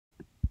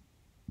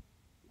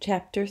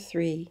Chapter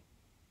 3,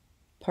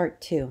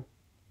 Part 2.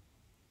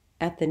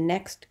 At the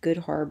next good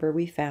harbor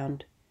we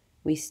found,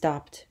 we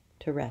stopped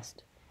to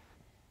rest.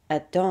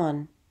 At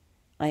dawn,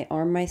 I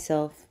armed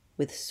myself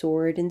with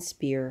sword and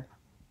spear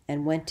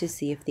and went to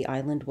see if the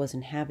island was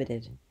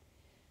inhabited.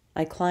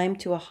 I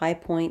climbed to a high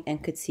point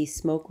and could see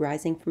smoke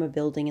rising from a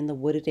building in the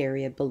wooded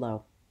area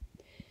below.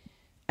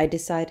 I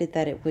decided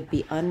that it would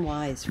be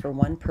unwise for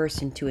one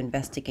person to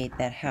investigate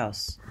that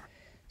house,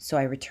 so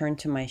I returned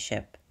to my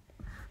ship.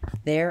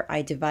 There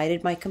I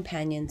divided my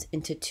companions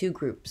into two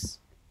groups,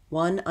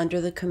 one under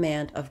the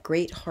command of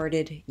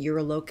great-hearted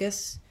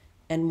Eurylochus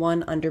and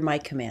one under my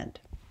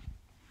command.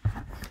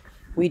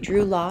 We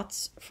drew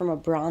lots from a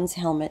bronze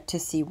helmet to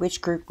see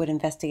which group would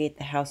investigate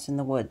the house in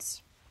the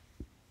woods.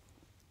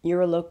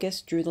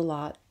 Eurylochus drew the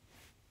lot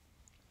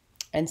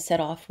and set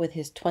off with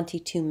his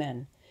 22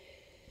 men.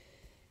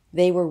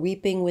 They were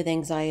weeping with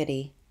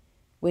anxiety,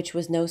 which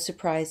was no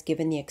surprise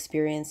given the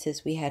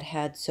experiences we had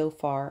had so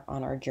far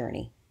on our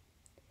journey.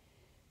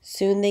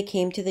 Soon they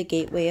came to the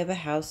gateway of a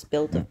house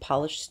built of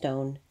polished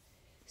stone,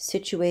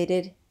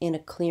 situated in a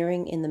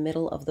clearing in the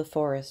middle of the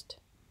forest.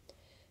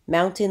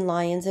 Mountain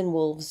lions and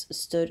wolves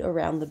stood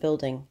around the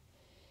building.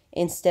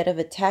 Instead of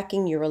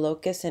attacking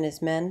Eurylochus and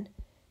his men,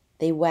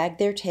 they wagged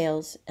their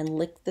tails and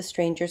licked the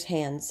strangers'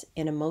 hands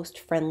in a most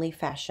friendly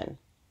fashion,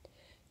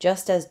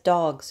 just as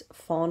dogs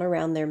fawn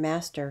around their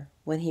master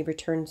when he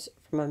returns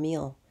from a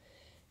meal,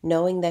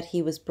 knowing that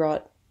he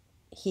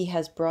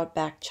has brought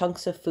back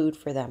chunks of food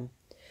for them.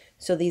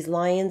 So these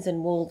lions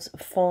and wolves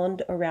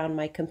fawned around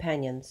my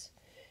companions.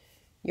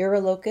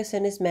 Eurylochus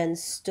and his men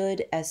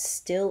stood as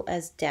still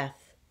as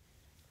death,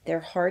 their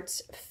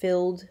hearts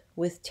filled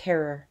with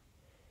terror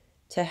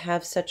to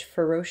have such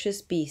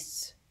ferocious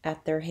beasts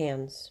at their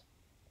hands.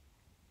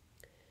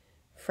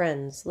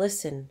 "Friends,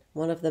 listen,"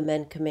 one of the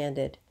men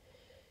commanded.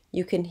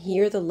 "You can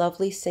hear the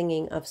lovely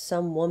singing of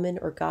some woman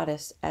or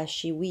goddess as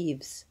she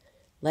weaves.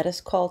 Let us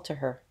call to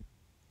her."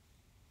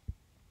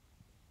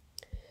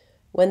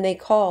 When they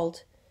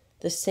called,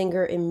 the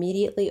singer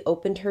immediately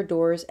opened her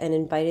doors and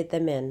invited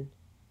them in.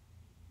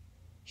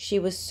 She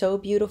was so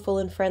beautiful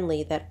and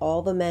friendly that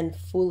all the men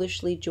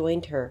foolishly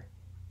joined her,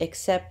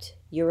 except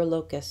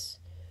Eurylochus,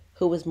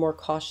 who was more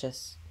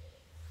cautious.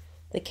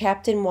 The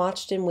captain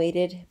watched and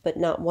waited, but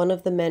not one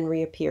of the men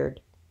reappeared.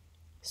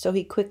 So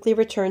he quickly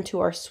returned to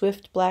our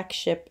swift black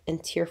ship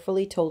and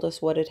tearfully told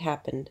us what had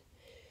happened.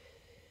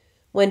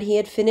 When he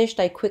had finished,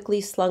 I quickly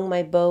slung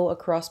my bow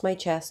across my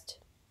chest,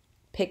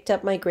 picked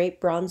up my great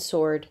bronze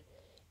sword,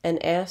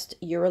 and asked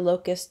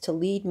Eurylochus to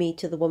lead me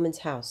to the woman's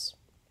house.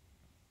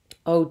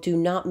 "Oh, do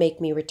not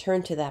make me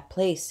return to that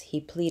place,"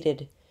 he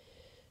pleaded.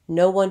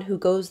 "No one who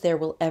goes there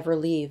will ever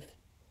leave.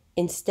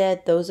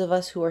 Instead, those of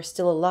us who are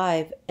still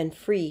alive and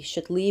free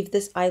should leave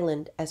this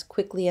island as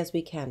quickly as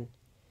we can."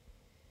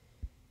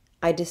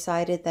 I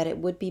decided that it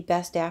would be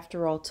best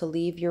after all to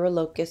leave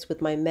Eurylochus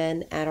with my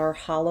men at our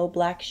hollow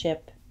black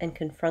ship and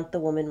confront the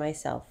woman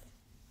myself.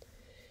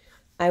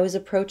 I was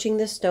approaching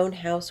the stone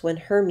house when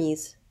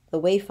Hermes, the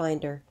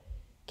wayfinder,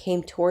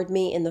 came toward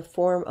me in the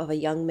form of a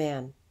young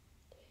man.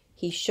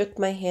 He shook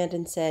my hand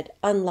and said,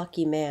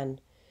 "Unlucky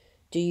man,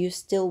 do you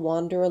still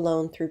wander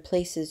alone through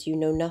places you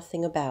know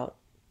nothing about?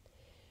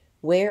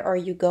 Where are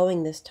you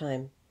going this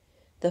time?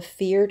 The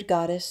feared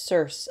goddess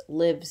Circe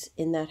lives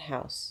in that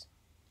house.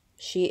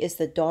 She is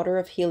the daughter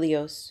of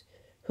Helios,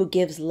 who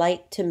gives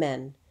light to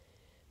men,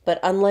 but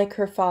unlike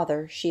her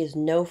father, she is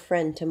no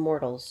friend to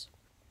mortals.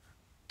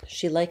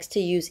 She likes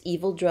to use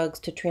evil drugs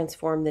to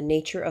transform the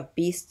nature of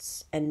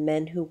beasts and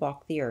men who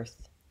walk the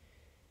earth."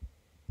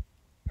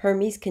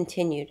 Hermes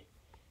continued,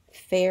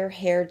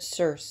 "Fair-haired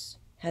Circe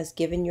has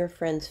given your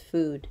friends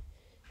food,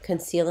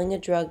 concealing a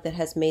drug that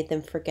has made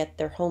them forget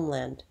their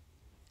homeland.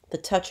 The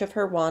touch of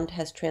her wand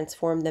has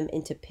transformed them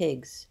into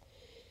pigs,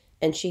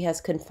 and she has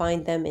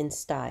confined them in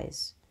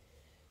sties.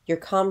 Your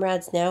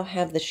comrades now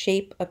have the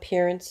shape,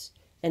 appearance,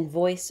 and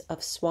voice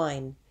of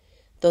swine,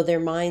 though their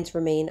minds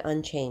remain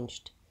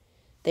unchanged.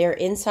 They are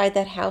inside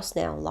that house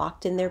now,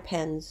 locked in their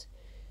pens,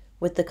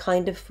 with the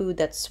kind of food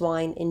that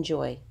swine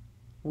enjoy,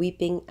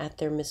 weeping at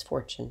their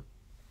misfortune.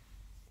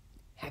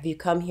 Have you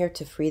come here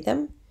to free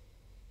them?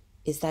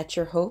 Is that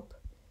your hope?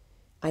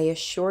 I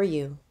assure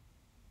you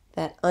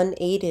that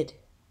unaided,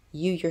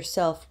 you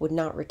yourself would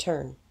not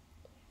return,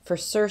 for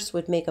Circe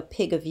would make a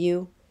pig of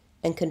you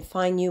and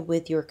confine you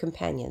with your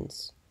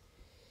companions."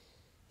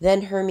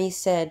 Then Hermes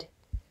said,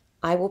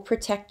 "I will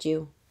protect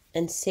you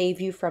and save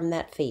you from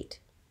that fate.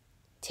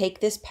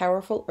 Take this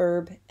powerful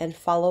herb and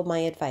follow my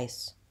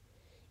advice.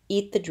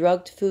 Eat the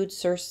drugged food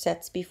Circe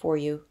sets before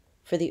you,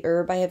 for the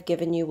herb I have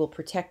given you will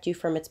protect you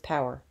from its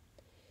power.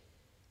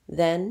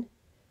 Then,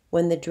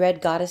 when the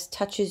dread goddess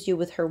touches you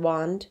with her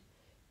wand,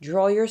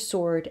 draw your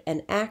sword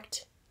and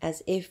act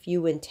as if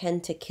you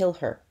intend to kill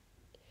her.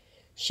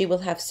 She will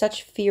have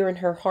such fear in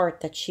her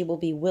heart that she will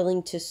be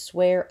willing to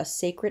swear a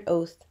sacred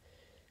oath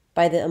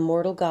by the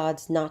immortal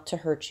gods not to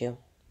hurt you."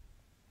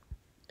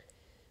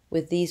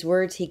 With these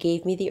words he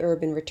gave me the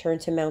herb and returned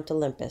to Mount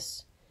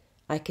Olympus.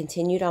 I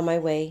continued on my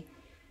way,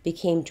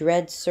 became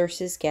dread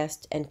Circe's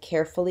guest, and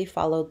carefully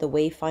followed the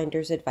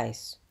wayfinder's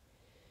advice.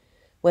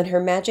 When her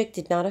magic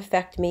did not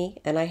affect me,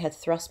 and I had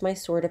thrust my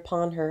sword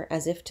upon her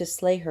as if to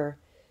slay her,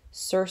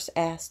 Circe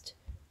asked,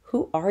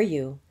 "Who are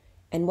you,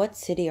 and what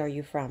city are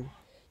you from?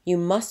 You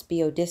must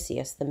be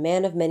Odysseus, the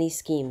man of many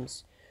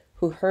schemes,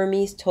 who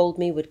Hermes told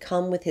me would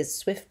come with his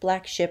swift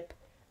black ship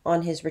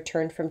on his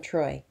return from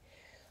Troy.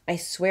 I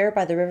swear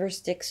by the river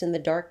Styx in the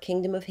dark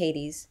kingdom of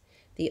Hades,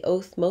 the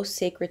oath most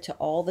sacred to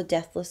all the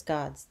deathless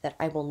gods, that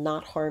I will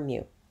not harm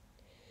you."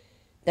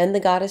 Then the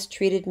goddess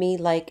treated me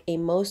like a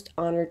most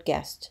honored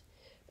guest,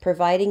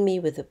 providing me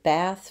with a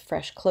bath,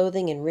 fresh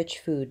clothing, and rich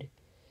food.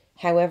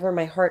 However,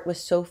 my heart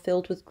was so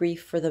filled with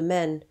grief for the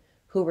men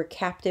who were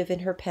captive in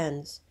her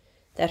pens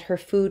that her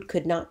food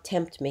could not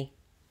tempt me.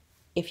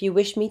 "If you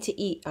wish me to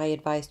eat," I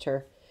advised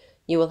her,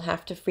 "you will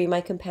have to free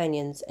my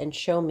companions and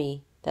show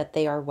me that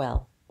they are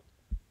well."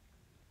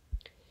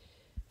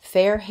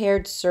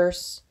 Fair-haired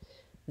Circe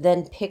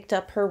then picked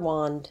up her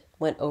wand,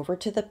 went over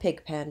to the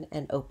pig pen,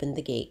 and opened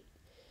the gate.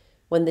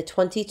 When the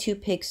 22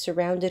 pigs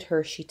surrounded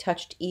her, she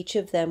touched each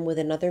of them with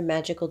another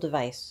magical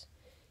device.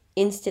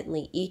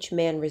 Instantly, each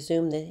man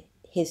resumed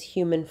his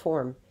human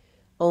form,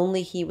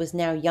 only he was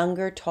now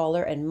younger,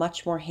 taller, and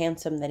much more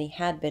handsome than he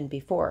had been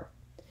before.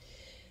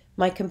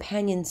 My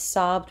companions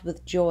sobbed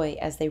with joy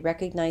as they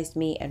recognized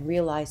me and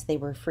realized they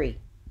were free.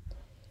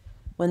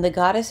 When the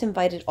goddess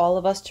invited all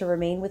of us to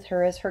remain with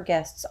her as her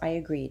guests, I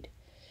agreed.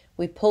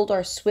 We pulled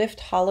our swift,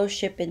 hollow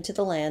ship into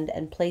the land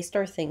and placed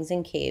our things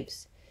in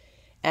caves,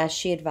 as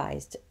she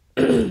advised.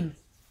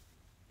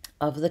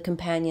 Of the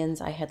companions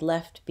I had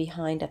left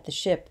behind at the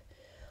ship,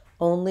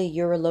 only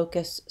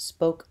Eurylochus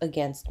spoke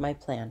against my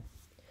plan.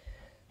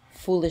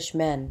 "Foolish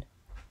men,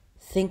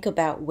 think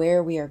about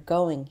where we are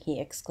going," he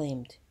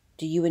exclaimed.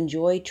 "Do you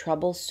enjoy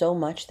trouble so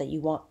much that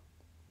you want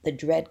the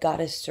dread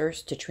goddess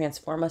Circe to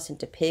transform us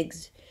into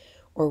pigs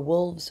or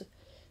wolves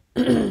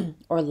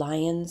or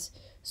lions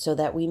so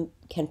that we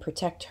can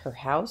protect her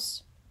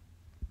house?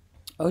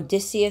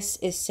 Odysseus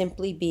is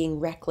simply being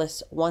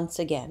reckless once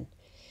again,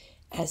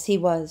 as he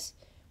was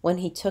when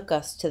he took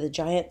us to the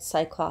giant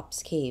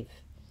Cyclops cave.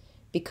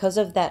 Because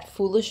of that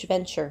foolish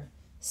venture,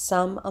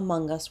 some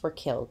among us were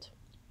killed."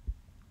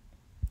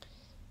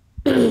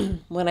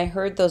 When I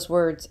heard those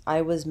words,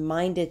 I was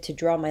minded to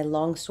draw my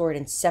long sword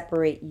and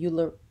separate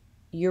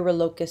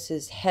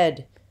Eurylochus's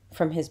head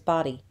from his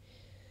body.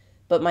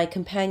 But my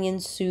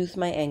companions soothed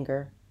my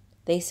anger.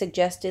 They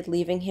suggested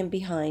leaving him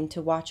behind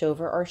to watch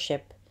over our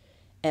ship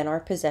and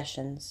our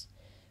possessions,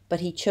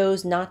 but he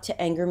chose not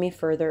to anger me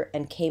further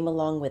and came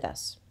along with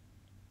us.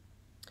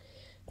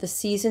 The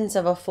seasons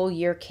of a full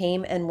year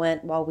came and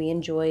went while we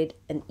enjoyed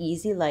an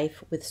easy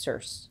life with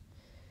Circe.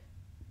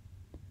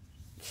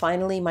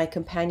 Finally, my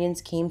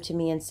companions came to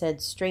me and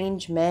said,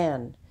 "Strange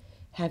man,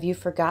 have you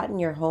forgotten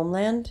your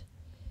homeland?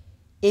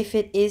 If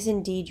it is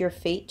indeed your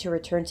fate to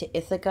return to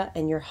Ithaca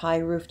and your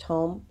high-roofed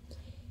home,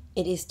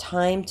 it is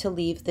time to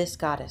leave this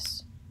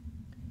goddess.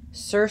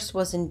 Circe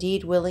was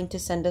indeed willing to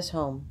send us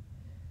home.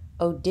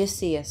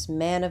 Odysseus,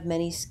 man of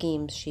many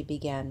schemes," she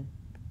began,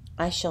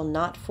 "I shall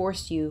not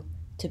force you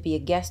to be a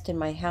guest in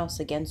my house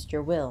against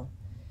your will.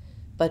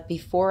 But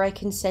before I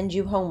can send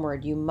you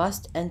homeward, you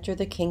must enter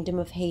the kingdom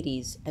of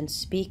Hades and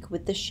speak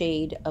with the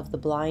shade of the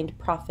blind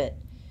prophet,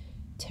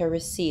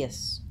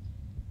 Tiresias.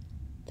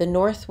 The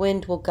north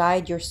wind will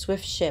guide your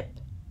swift ship.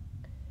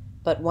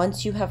 But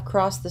once you have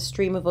crossed the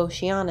stream of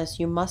Oceanus,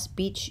 you must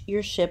beach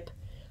your ship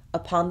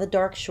upon the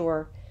dark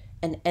shore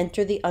and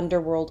enter the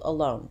underworld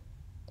alone.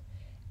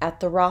 At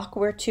the rock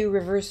where 2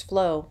 rivers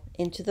flow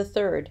into the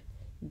third,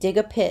 dig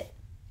a pit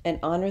and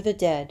honor the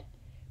dead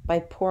by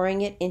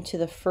pouring it into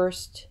the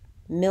first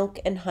milk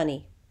and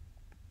honey,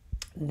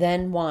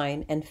 then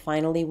wine, and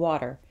finally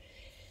water.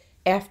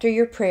 After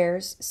your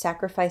prayers,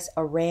 sacrifice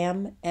a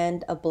ram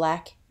and a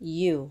black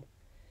ewe.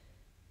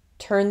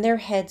 Turn their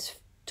heads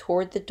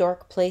toward the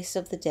dark place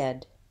of the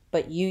dead,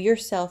 but you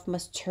yourself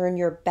must turn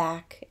your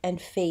back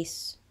and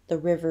face the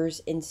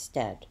rivers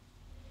instead."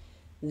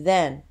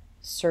 Then,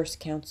 Circe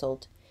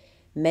counseled,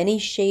 "many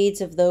shades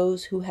of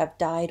those who have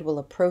died will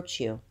approach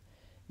you.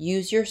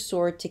 Use your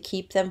sword to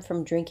keep them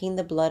from drinking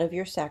the blood of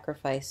your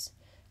sacrifice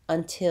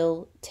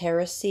until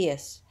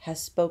Tiresias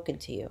has spoken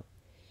to you.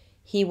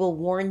 He will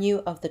warn you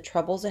of the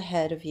troubles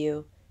ahead of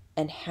you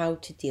and how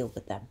to deal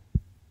with them."